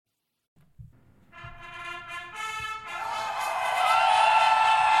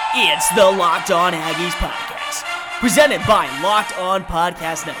It's the Locked On Aggies podcast, presented by Locked On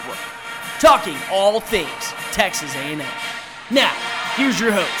Podcast Network, talking all things Texas A&M. Now, here's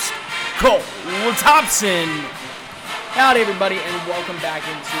your host, Cole Thompson. Howdy, everybody, and welcome back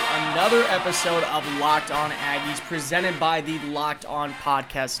into another episode of Locked On Aggies, presented by the Locked On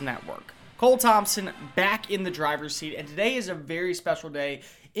Podcast Network. Cole Thompson back in the driver's seat, and today is a very special day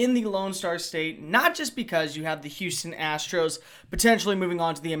in the Lone Star State, not just because you have the Houston Astros potentially moving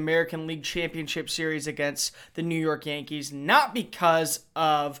on to the American League Championship Series against the New York Yankees, not because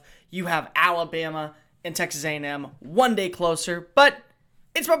of you have Alabama and Texas A&M one day closer, but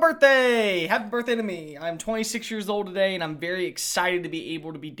it's my birthday! Happy birthday to me. I'm 26 years old today, and I'm very excited to be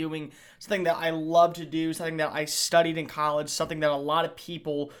able to be doing something that I love to do, something that I studied in college, something that a lot of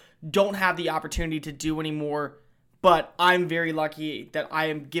people don't have the opportunity to do anymore. But I'm very lucky that I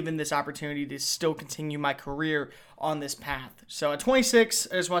am given this opportunity to still continue my career on this path. So at 26,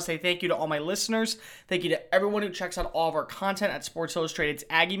 I just want to say thank you to all my listeners. Thank you to everyone who checks out all of our content at Sports Illustrated's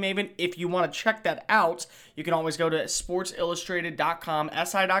Aggie Maven. If you want to check that out, you can always go to sportsillustrated.com,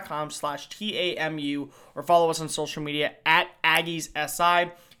 si.com/TAMU, or follow us on social media at AggiesSI.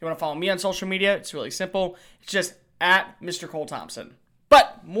 If you want to follow me on social media, it's really simple. It's just at Mr. Cole Thompson.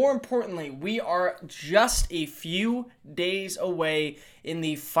 But more importantly, we are just a few days away in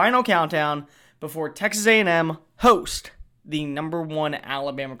the final countdown before Texas A&M host the number one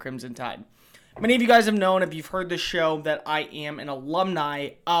Alabama Crimson Tide. Many of you guys have known, if you've heard the show, that I am an alumni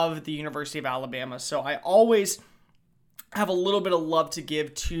of the University of Alabama. So I always have a little bit of love to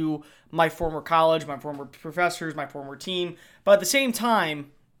give to my former college, my former professors, my former team. But at the same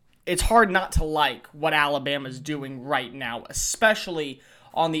time, it's hard not to like what Alabama's doing right now, especially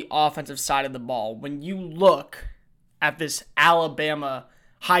on the offensive side of the ball. When you look at this Alabama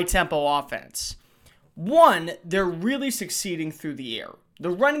high-tempo offense, one, they're really succeeding through the air. The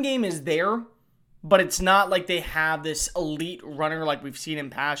run game is there, but it's not like they have this elite runner like we've seen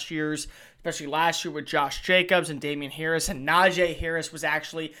in past years, especially last year with Josh Jacobs and Damian Harris, and Najee Harris was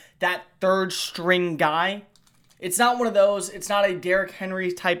actually that third-string guy. It's not one of those. It's not a Derrick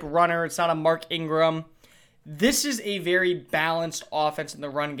Henry type runner. It's not a Mark Ingram. This is a very balanced offense in the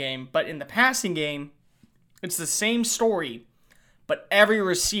run game, but in the passing game, it's the same story, but every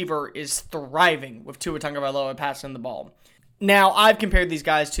receiver is thriving with Tua Tagovailoa passing the ball. Now, I've compared these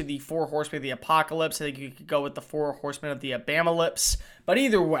guys to the four horsemen of the apocalypse. I think you could go with the four horsemen of the Obama-lips, but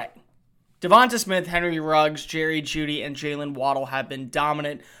either way, Devonta Smith, Henry Ruggs, Jerry Jeudy, and Jalen Waddle have been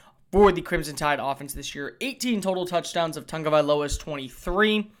dominant for the Crimson Tide offense this year. 18 total touchdowns of Tagovailoa's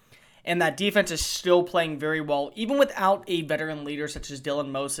 23. And that defense is still playing very well, even without a veteran leader such as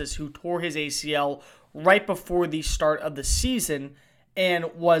Dylan Moses, who tore his ACL right before the start of the season and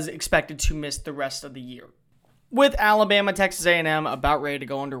was expected to miss the rest of the year. With Alabama, Texas A&M about ready to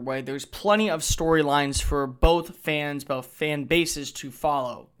go underway, there's plenty of storylines for both fan bases to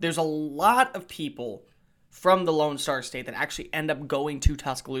follow. There's a lot of people from the Lone Star State that actually end up going to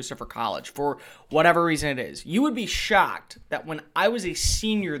Tuscaloosa for college for whatever reason it is. You would be shocked that when I was a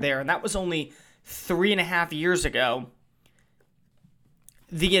senior there, and that was only 3.5 years ago,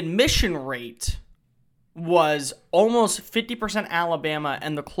 the admission rate was almost 50% Alabama,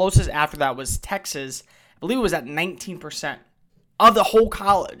 and the closest after that was Texas. I believe it was at 19% of the whole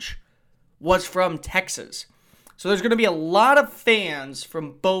college was from Texas. So there's going to be a lot of fans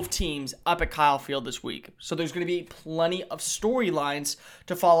from both teams up at Kyle Field this week. So there's going to be plenty of storylines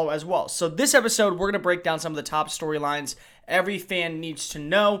to follow as well. So this episode, we're going to break down some of the top storylines every fan needs to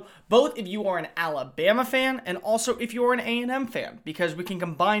know, both if you are an Alabama fan and also if you are an A&M fan, because we can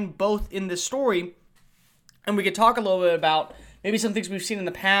combine both in this story, and we could talk a little bit about maybe some things we've seen in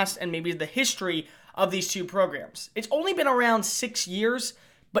the past and maybe the history of these two programs. It's only been around 6 years,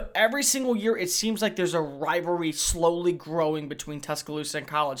 but every single year, it seems like there's a rivalry slowly growing between Tuscaloosa and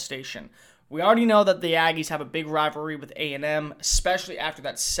College Station. We already know that the Aggies have a big rivalry with A&M, especially after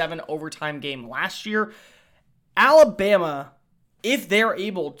that 7 overtime game last year. Alabama, if they're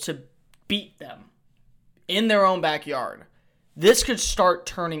able to beat them in their own backyard, this could start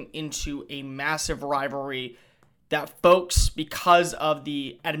turning into a massive rivalry that folks, because of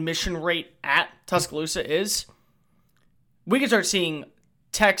the admission rate at Tuscaloosa we could start seeing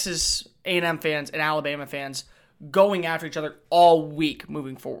Texas A&M fans and Alabama fans going after each other all week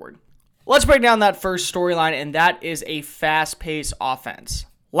moving forward. Let's break down that first storyline, and that is a fast-paced offense.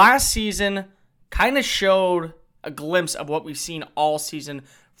 Last season kind of showed a glimpse of what we've seen all season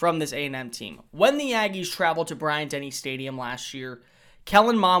from this A&M team. When the Aggies traveled to Bryant-Denny Stadium last year,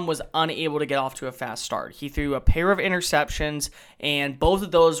 Kellen Mond was unable to get off to a fast start. He threw a pair of interceptions, and both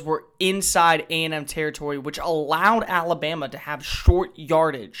of those were inside A&M territory, which allowed Alabama to have short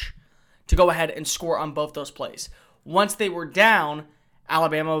yardage to go ahead and score on both those plays. Once they were down,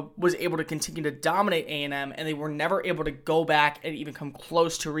 Alabama was able to continue to dominate A&M, and they were never able to go back and even come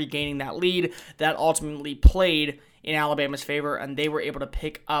close to regaining that lead that ultimately played in Alabama's favor, and they were able to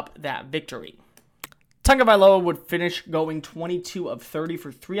pick up that victory. Tagovailoa would finish going 22 of 30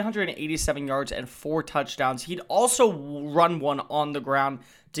 for 387 yards and 4 touchdowns. He'd also run one on the ground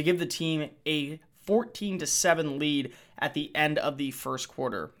to give the team a 14-7 lead at the end of the first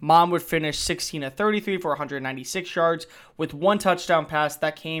quarter. Mond would finish 16 of 33 for 196 yards with 1 touchdown pass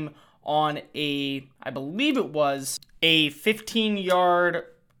that came on I believe it was a 15-yard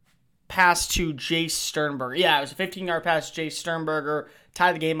pass to Jace Sternberger. Yeah, it was a 15-yard pass to Jace Sternberger.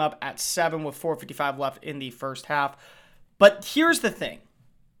 Tied the game up at 7 with 4:55 left in the first half. But here's the thing,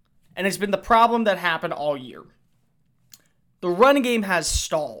 and it's been the problem that happened all year. The run game has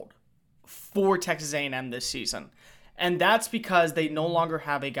stalled for Texas A&M this season, and that's because they no longer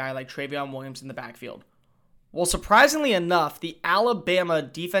have a guy like Travion Williams in the backfield. Well, surprisingly enough, the Alabama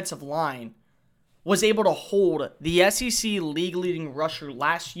defensive line was able to hold the SEC league-leading rusher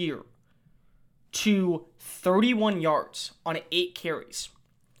last year to 31 yards on 8 carries.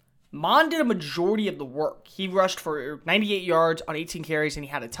 Mond did a majority of the work. He rushed for 98 yards on 18 carries, and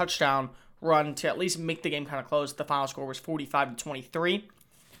he had a touchdown run to at least make the game kind of close. The final score was 45-23.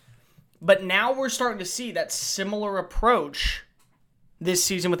 But now we're starting to see that similar approach this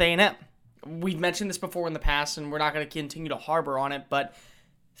season with A&M. We've mentioned this before in the past, and we're not going to continue to harbor on it, but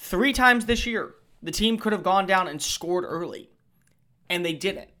 3 times this year, the team could have gone down and scored early, and they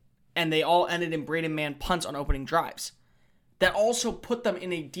didn't. And they all ended in Braden Mann punts on opening drives. That also put them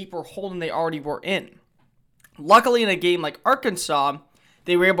in a deeper hole than they already were in. Luckily, in a game like Arkansas,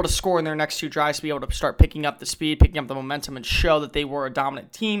 they were able to score in their next 2 drives to be able to start picking up the speed, picking up the momentum, and show that they were a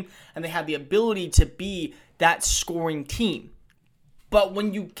dominant team, and they had the ability to be that scoring team. But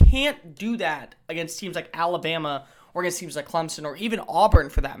when you can't do that against teams like Alabama, or against teams like Clemson, or even Auburn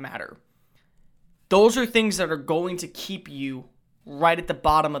for that matter, those are things that are going to keep you right at the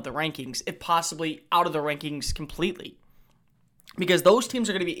bottom of the rankings, if possibly out of the rankings completely. Because those teams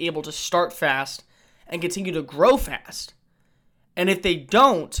are going to be able to start fast and continue to grow fast. And if they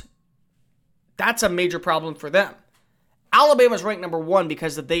don't, that's a major problem for them. Alabama's ranked number 1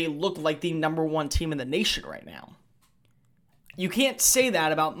 because they look like the number 1 team in the nation right now. You can't say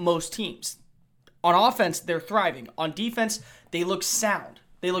that about most teams. On offense, they're thriving. On defense, they look sound.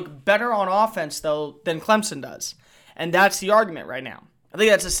 They look better on offense, though, than Clemson does. And that's the argument right now. I think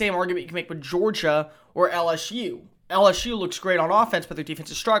that's the same argument you can make with Georgia or LSU. LSU looks great on offense, but their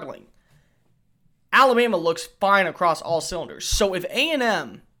defense is struggling. Alabama looks fine across all cylinders. So if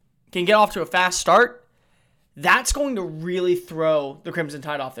A&M can get off to a fast start, that's going to really throw the Crimson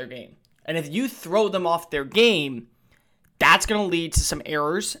Tide off their game. And if you throw them off their game, that's going to lead to some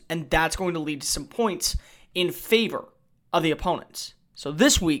errors, and that's going to lead to some points in favor of the opponents. So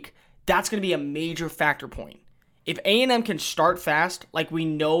this week, that's going to be a major factor point. If A&M can start fast, like we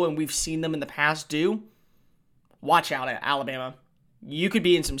know and we've seen them in the past do, watch out at Alabama. You could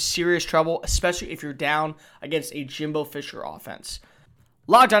be in some serious trouble, especially if you're down against a Jimbo Fisher offense.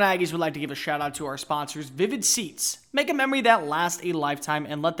 Locked On Aggies would like to give a shout out to our sponsors, Vivid Seats. Make a memory that lasts a lifetime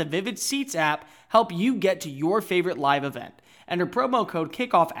and let the Vivid Seats app help you get to your favorite live event. Enter promo code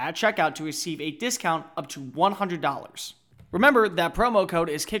KICKOFF at checkout to receive a discount up to $100. Remember that promo code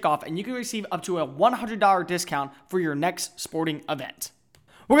is KICKOFF and you can receive up to a $100 discount for your next sporting event.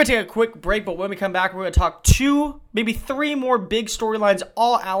 We're going to take a quick break, but when we come back, we're going to talk 2, maybe 3 more big storylines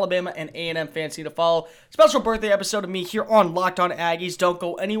all Alabama and A&M fans need to follow. Special birthday episode of me here on Locked On Aggies. Don't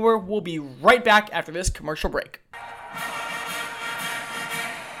go anywhere. We'll be right back after this commercial break.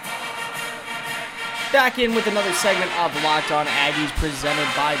 Back in with another segment of Locked On Aggies presented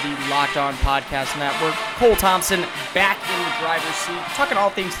by the Locked On Podcast Network. Cole Thompson back in the driver's seat, talking all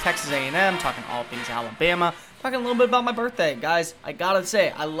things Texas A&M, talking all things Alabama, talking a little bit about my birthday. Guys, I gotta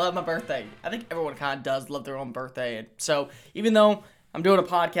say, I love my birthday. I think everyone kind of does love their own birthday. So even though I'm doing a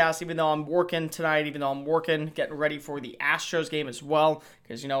podcast, even though I'm working tonight, even though I'm working, getting ready for the Astros game as well,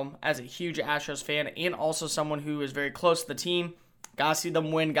 because, you know, as a huge Astros fan and also someone who is very close to the team, gotta see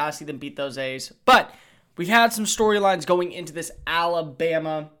them win, gotta see them beat those A's. But we've had some storylines going into this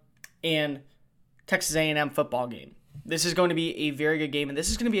Alabama and Texas A&M football game. This is going to be a very good game, and this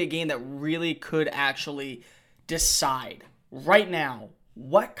is going to be a game that really could actually decide right now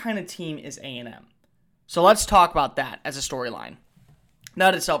what kind of team is A&M. So let's talk about that as a storyline.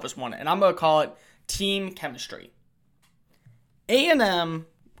 That itself is one, and I'm going to call it team chemistry. A&M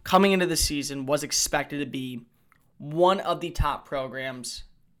coming into the season was expected to be one of the top programs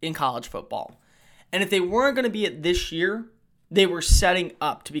in college football. And if they weren't going to be it this year, they were setting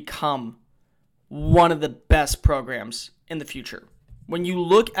up to become one of the best programs in the future. When you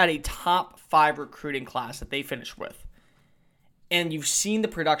look at a top 5 recruiting class that they finished with, and you've seen the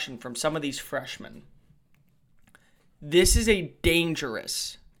production from some of these freshmen, this is a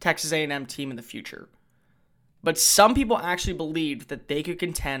dangerous Texas A&M team in the future. But some people actually believed that they could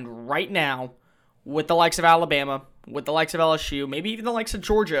contend right now with the likes of Alabama, with the likes of LSU, maybe even the likes of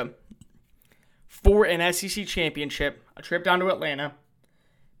Georgia, for an SEC championship, a trip down to Atlanta,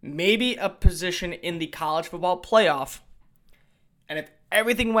 maybe a position in the college football playoff, and if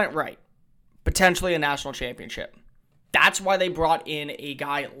everything went right, potentially a national championship. That's why they brought in a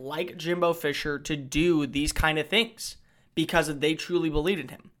guy like Jimbo Fisher to do these kind of things, because they truly believed in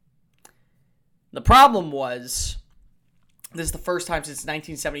him. The problem was, this is the first time since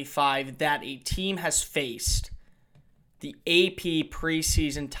 1975 that a team has faced the AP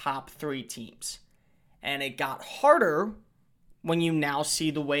preseason top 3 teams. And it got harder when you now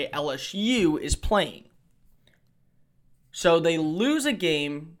see the way LSU is playing. So they lose a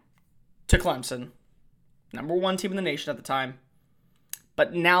game to Clemson, number 1 team in the nation at the time.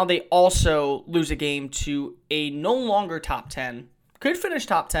 But now they also lose a game to a no longer top 10. Could finish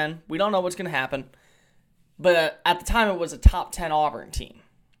top 10. We don't know what's going to happen. But at the time, it was a top 10 Auburn team.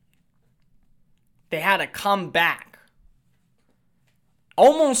 They had to come back.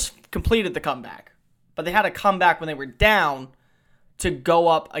 Almost completed the comeback. But they had to come back when they were down to go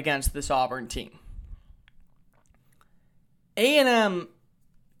up against this Auburn team. A&M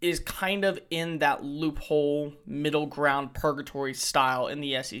is kind of in that loophole, middle ground, purgatory style in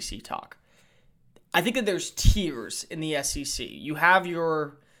the SEC talk. I think that there's tiers in the SEC. You have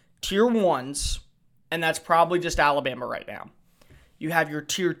your tier 1s, and that's probably just Alabama right now. You have your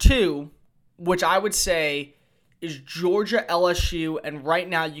tier 2, which I would say is Georgia, LSU, and right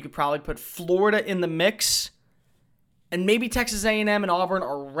now you could probably put Florida in the mix, and maybe Texas A&M and Auburn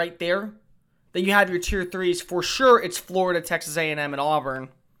are right there. Then you have your tier 3s. For sure, it's Florida, Texas A&M, and Auburn.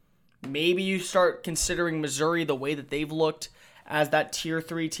 Maybe you start considering Missouri the way that they've looked as that tier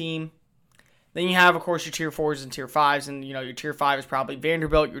 3 team. Then you have, of course, your tier 4s and tier 5s, and your tier 5 is probably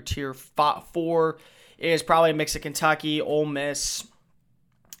Vanderbilt. Your tier 4 is probably a mix of Kentucky, Ole Miss.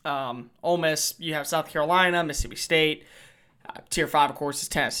 You have South Carolina, Mississippi State. Tier 5, of course, is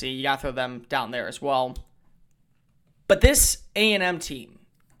Tennessee. You got to throw them down there as well. But this A&M team,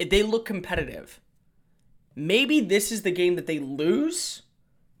 if they look competitive, maybe this is the game that they lose,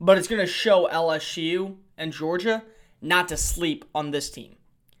 but it's going to show LSU and Georgia not to sleep on this team.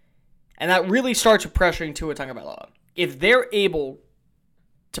 And that really starts with pressuring Tua Tagovailoa. If they're able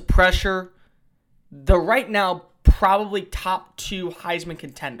to pressure the right now probably top 2 Heisman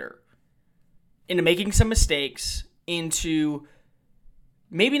contender into making some mistakes, into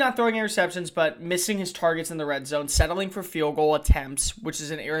maybe not throwing interceptions, but missing his targets in the red zone, settling for field goal attempts, which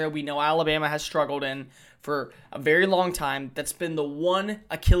is an area we know Alabama has struggled in for a very long time. That's been the one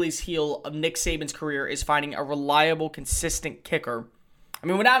Achilles heel of Nick Saban's career, is finding a reliable, consistent kicker. I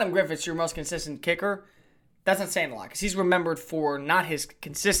mean, when Adam Griffith's your most consistent kicker, that's not saying a lot, because he's remembered for not his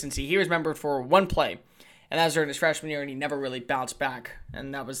consistency. He was remembered for one play, and that was during his freshman year, and he never really bounced back.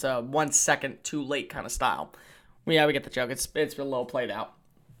 And that was a 1 second too late kind of style. Yeah, we get the joke. It's been a little played out.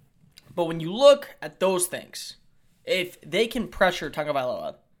 But when you look at those things, if they can pressure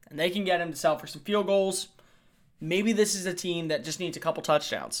Tagovailoa and they can get him to settle for some field goals, maybe this is a team that just needs a couple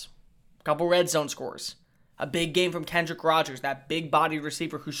touchdowns, a couple red zone scores, a big game from Kendrick Rogers, that big-bodied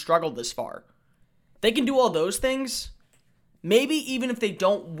receiver who struggled this far. They can do all those things. Maybe even if they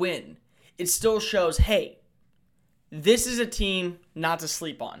don't win, it still shows, hey, this is a team not to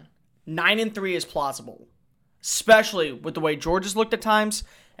sleep on. 9-3 is plausible, especially with the way Georgia's looked at times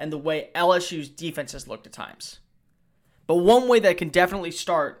and the way LSU's defense has looked at times. But one way that can definitely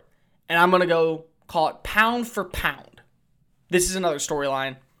start, and I'm going to go call it pound for pound. This is another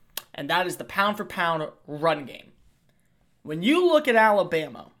storyline, and that is the pound for pound run game. When you look at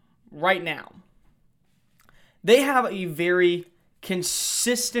Alabama right now, they have a very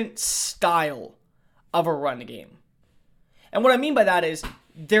consistent style of a run game. And what I mean by that is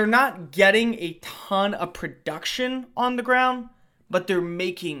they're not getting a ton of production on the ground, but they're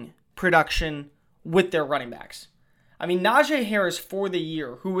making production with their running backs. I mean, Najee Harris for the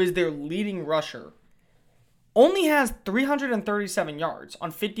year, who is their leading rusher, only has 337 yards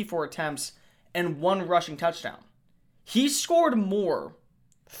on 54 attempts and 1 rushing touchdown. He scored more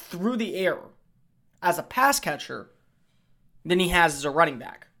through the air as a pass catcher than he has as a running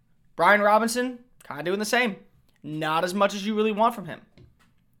back. Brian Robinson, kind of doing the same. not as much as you really want from him.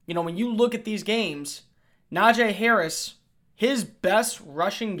 When you look at these games, Najee Harris, his best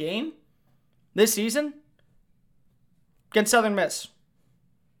rushing game this season against Southern Miss,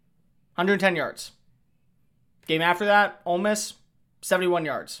 110 yards. Game after that, Ole Miss, 71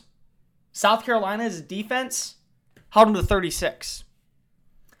 yards. South Carolina's defense held him to 36.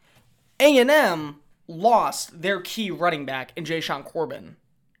 A&M lost their key running back in Jashaun Corbin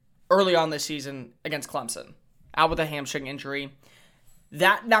early on this season against Clemson, out with a hamstring injury.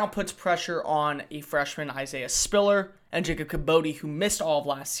 That now puts pressure on a freshman, Isaiah Spiller, and Jacob Kibodi, who missed all of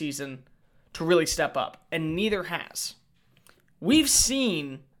last season, to really step up, and neither has. We've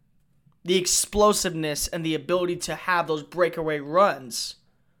seen the explosiveness and the ability to have those breakaway runs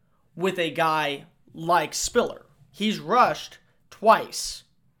with a guy like Spiller. He's rushed twice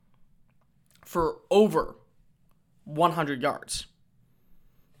for over 100 yards.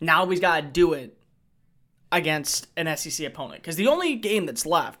 Now he's got to do it against an SEC opponent, because the only game that's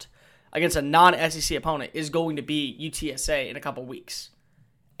left against a non-SEC opponent is going to be UTSA in a couple weeks.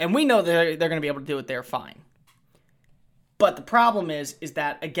 And we know they're going to be able to do it there fine. But the problem is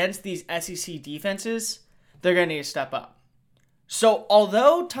that against these SEC defenses, they're going to need to step up. So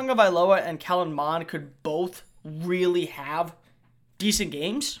although Tagovailoa and Kellen Mond could both really have decent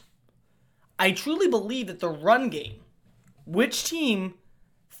games, I truly believe that the run game, which team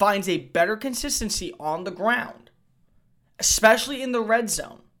finds a better consistency on the ground, especially in the red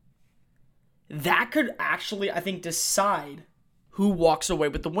zone, that could actually, I think, decide who walks away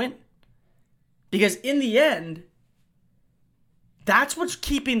with the win. Because in the end, that's what's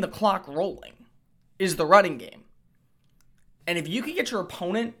keeping the clock rolling, is the running game. And if you can get your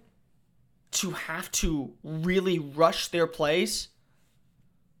opponent to have to really rush their plays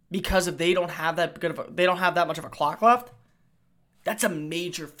because if they don't have that much of a clock left, that's a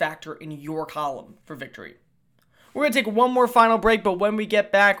major factor in your column for victory. We're going to take one more final break, but when we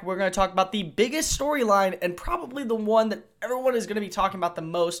get back, we're going to talk about the biggest storyline and probably the one that everyone is going to be talking about the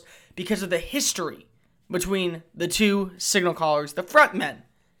most because of the history between the two signal callers, the front men,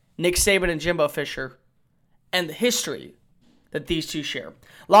 Nick Saban and Jimbo Fisher, and the history that these two share.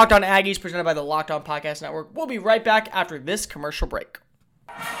 Locked On Aggies, presented by the Locked On Podcast Network. We'll be right back after this commercial break.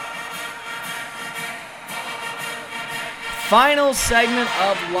 Final segment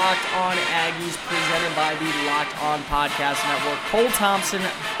of Locked On Aggies, presented by the Locked On Podcast Network. Cole Thompson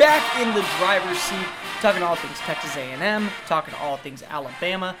back in the driver's seat, talking all things Texas A&M, talking all things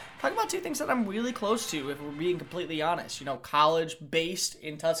Alabama, talking about two things that I'm really close to, if we're being completely honest. College-based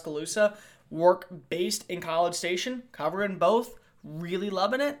in Tuscaloosa, work-based in College Station, covering both, really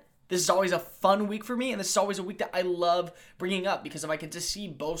loving it. This is always a fun week for me, and this is always a week that I love bringing up because if I get to see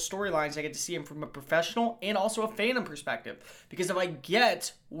both storylines, I get to see them from a professional and also a fandom perspective. Because if I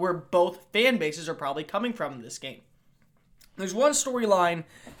get where both fan bases are probably coming from in this game. There's one storyline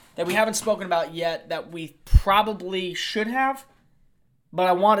that we haven't spoken about yet that we probably should have, but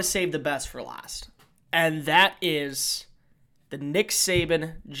I want to save the best for last. And that is the Nick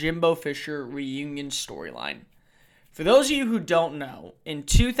Saban, Jimbo Fisher reunion storyline. For those of you who don't know, in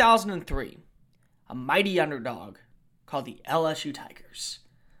 2003, a mighty underdog called the LSU Tigers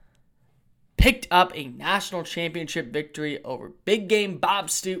picked up a national championship victory over big game Bob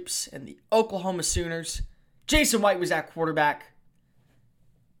Stoops and the Oklahoma Sooners. Jason White was at quarterback,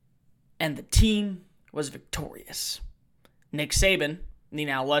 and the team was victorious. Nick Saban, the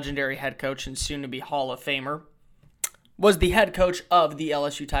now legendary head coach and soon-to-be Hall of Famer, was the head coach of the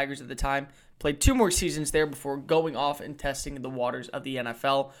LSU Tigers at the time. Played 2 more seasons there before going off and testing the waters of the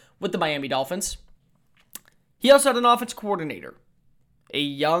NFL with the Miami Dolphins. He also had an offense coordinator, a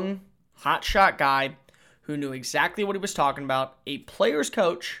young, hotshot guy who knew exactly what he was talking about, a player's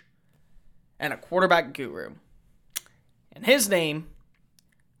coach, and a quarterback guru. And his name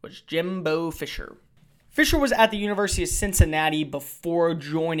was Jimbo Fisher. Fisher was at the University of Cincinnati before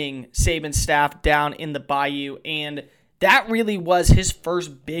joining Saban's staff down in the Bayou, and that really was his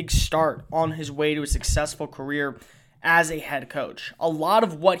first big start on his way to a successful career as a head coach. A lot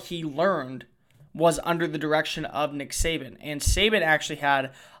of what he learned was under the direction of Nick Saban, and Saban actually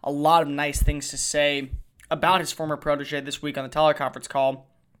had a lot of nice things to say about his former protege this week on the teleconference call.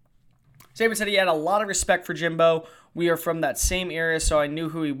 Saban said he had a lot of respect for Jimbo. We are from that same area, so I knew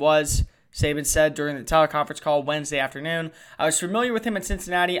who he was. Saban said during the teleconference call Wednesday afternoon, I was familiar with him in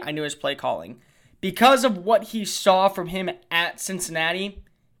Cincinnati. I knew his play calling. Because of what he saw from him at Cincinnati,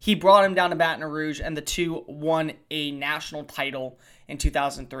 he brought him down to Baton Rouge, and the two won a national title in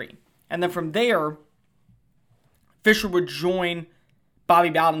 2003. And then from there, Fisher would join Bobby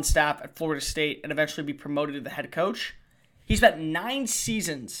Bowden's staff at Florida State and eventually be promoted to the head coach. He spent 9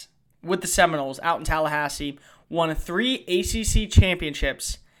 seasons with the Seminoles out in Tallahassee, won 3 ACC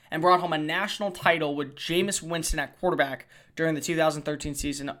championships, and brought home a national title with Jameis Winston at quarterback during the 2013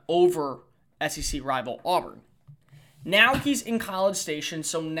 season over SEC rival Auburn. Now he's in College Station,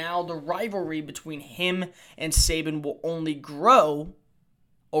 so now the rivalry between him and Saban will only grow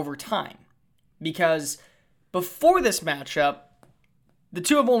over time. Because before this matchup, the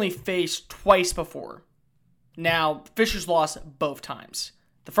two have only faced twice before. Now, Fisher's lost both times.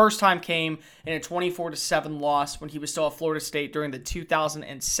 The first time came in a 24-7 loss when he was still at Florida State during the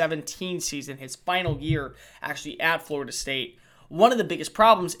 2017 season, his final year actually at Florida State. One of the biggest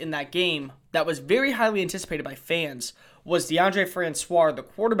problems in that game that was very highly anticipated by fans was DeAndre Francois, the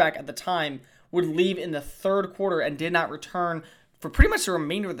quarterback at the time, would leave in the third quarter and did not return for pretty much the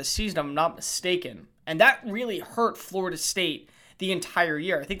remainder of the season, if I'm not mistaken. And that really hurt Florida State the entire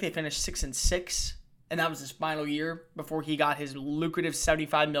year. I think they finished 6-6, and that was his final year before he got his lucrative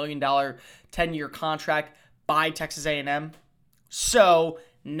 $75 million 10-year contract by Texas A&M. So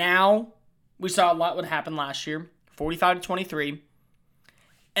now we saw what happened last year, 45-23.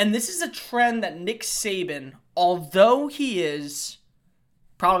 And this is a trend that Nick Saban, although he is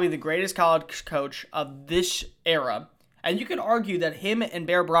probably the greatest college coach of this era, and you could argue that him and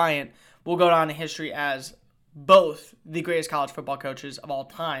Bear Bryant will go down in history as both the greatest college football coaches of all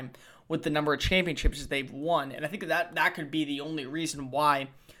time with the number of championships they've won. And I think that could be the only reason why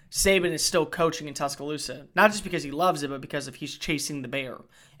Saban is still coaching in Tuscaloosa. Not just because he loves it, but because he's chasing the Bear.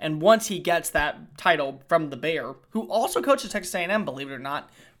 And once he gets that title from the Bear, who also coaches Texas A&M, believe it or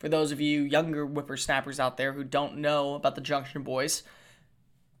not, for those of you younger whippersnappers out there who don't know about the Junction Boys,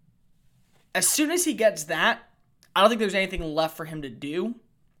 as soon as he gets that, I don't think there's anything left for him to do.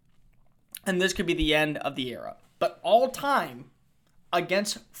 And this could be the end of the era. But all time,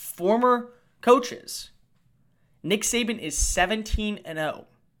 against former coaches, Nick Saban is 17-0.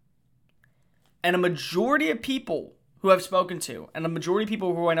 And a majority of people who I've spoken to, and a majority of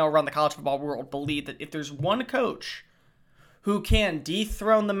people who I know around the college football world, believe that if there's one coach who can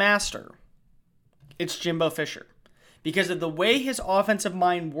dethrone the master, it's Jimbo Fisher. Because of the way his offensive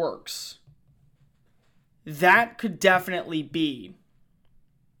mind works, that could definitely be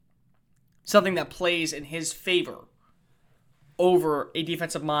something that plays in his favor over a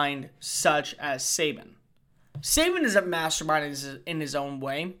defensive mind such as Saban. Saban is a mastermind in his own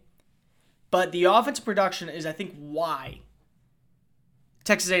way, but the offensive production is, I think, why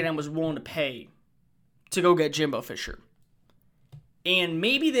Texas A&M was willing to pay to go get Jimbo Fisher. And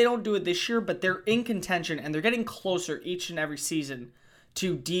maybe they don't do it this year, but they're in contention, and they're getting closer each and every season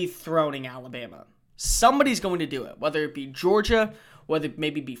to dethroning Alabama. Somebody's going to do it, whether it be Georgia, whether it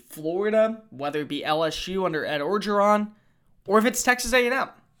maybe be Florida, whether it be LSU under Ed Orgeron, or if it's Texas A&M.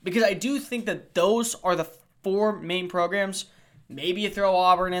 Because I do think that those are the four main programs. Maybe you throw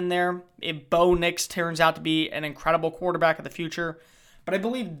Auburn in there if Bo Nix turns out to be an incredible quarterback of the future. But I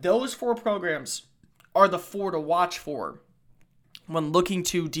believe those four programs are the four to watch for when looking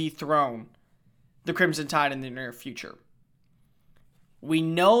to dethrone the Crimson Tide in the near future. We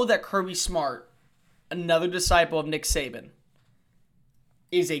know that Kirby Smart, another disciple of Nick Saban,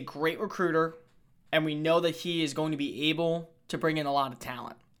 is a great recruiter, and we know that he is going to be able to bring in a lot of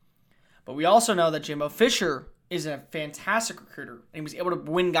talent. But we also know that Jimbo Fisher is a fantastic recruiter, and he was able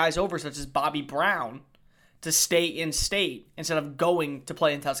to win guys over, such as Bobby Brown, to stay in state instead of going to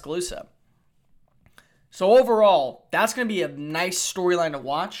play in Tuscaloosa. So overall, that's going to be a nice storyline to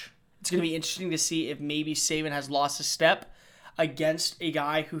watch. It's going to be interesting to see if maybe Saban has lost a step against a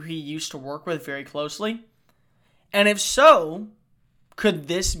guy who he used to work with very closely. And if so, could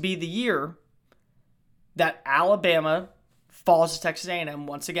this be the year that Alabama falls to Texas A&M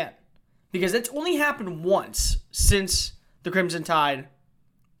once again? Because it's only happened once since the Crimson Tide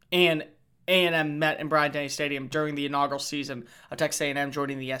and A&M met in Bryant-Denny Stadium during the inaugural season of Texas A&M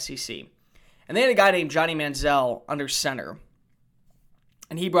joining the SEC. And they had a guy named Johnny Manziel under center.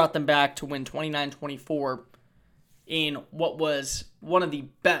 And he brought them back to win 29-24 in what was one of the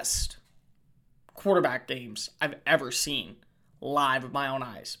best quarterback games I've ever seen live with my own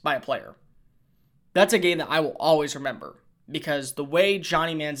eyes by a player. That's a game that I will always remember, because the way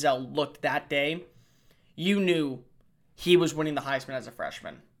Johnny Manziel looked that day, you knew he was winning the Heisman as a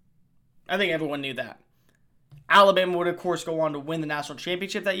freshman. I think everyone knew that. Alabama would, of course, go on to win the national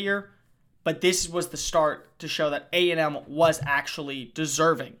championship that year, but this was the start to show that A&M was actually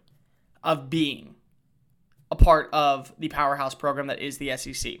deserving of being a part of the powerhouse program that is the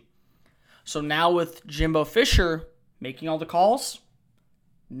SEC. So now with Jimbo Fisher making all the calls,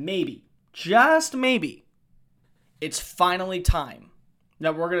 maybe, just maybe, it's finally time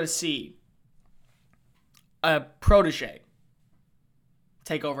that we're going to see a protege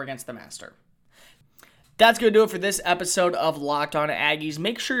take over against the master. That's going to do it for this episode of Locked On Aggies.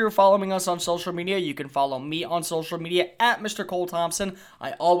 Make sure you're following us on social media. You can follow me on social media at Mr. Cole Thompson.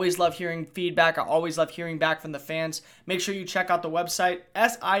 I always love hearing feedback. I always love hearing back from the fans. Make sure you check out the website,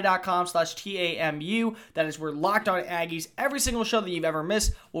 si.com/TAMU. That is where Locked On Aggies, every single show that you've ever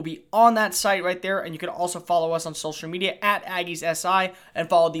missed, will be on that site right there. And you can also follow us on social media at AggiesSI and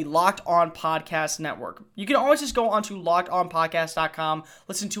follow the Locked On Podcast Network. You can always just go onto lockedonpodcast.com,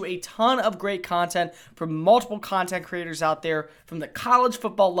 listen to a ton of great content from multiple content creators out there, from the college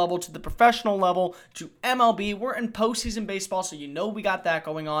football level to the professional level to MLB. We're in postseason baseball, so you know we got that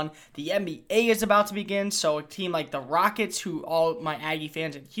going on. The NBA is about to begin, so a team like the Rockets, who all my Aggie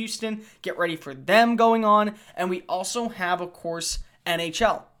fans in Houston, get ready for them going on. And we also have, of course,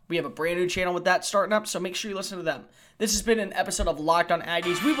 NHL. We have a brand new channel with that starting up, so make sure you listen to them. This has been an episode of Locked On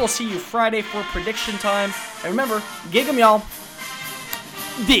Aggies. We will see you Friday for prediction time. And remember, gig 'em, y'all.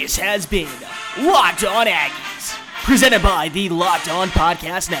 This has been Locked On Aggies, presented by the Locked On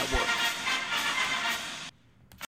Podcast Network.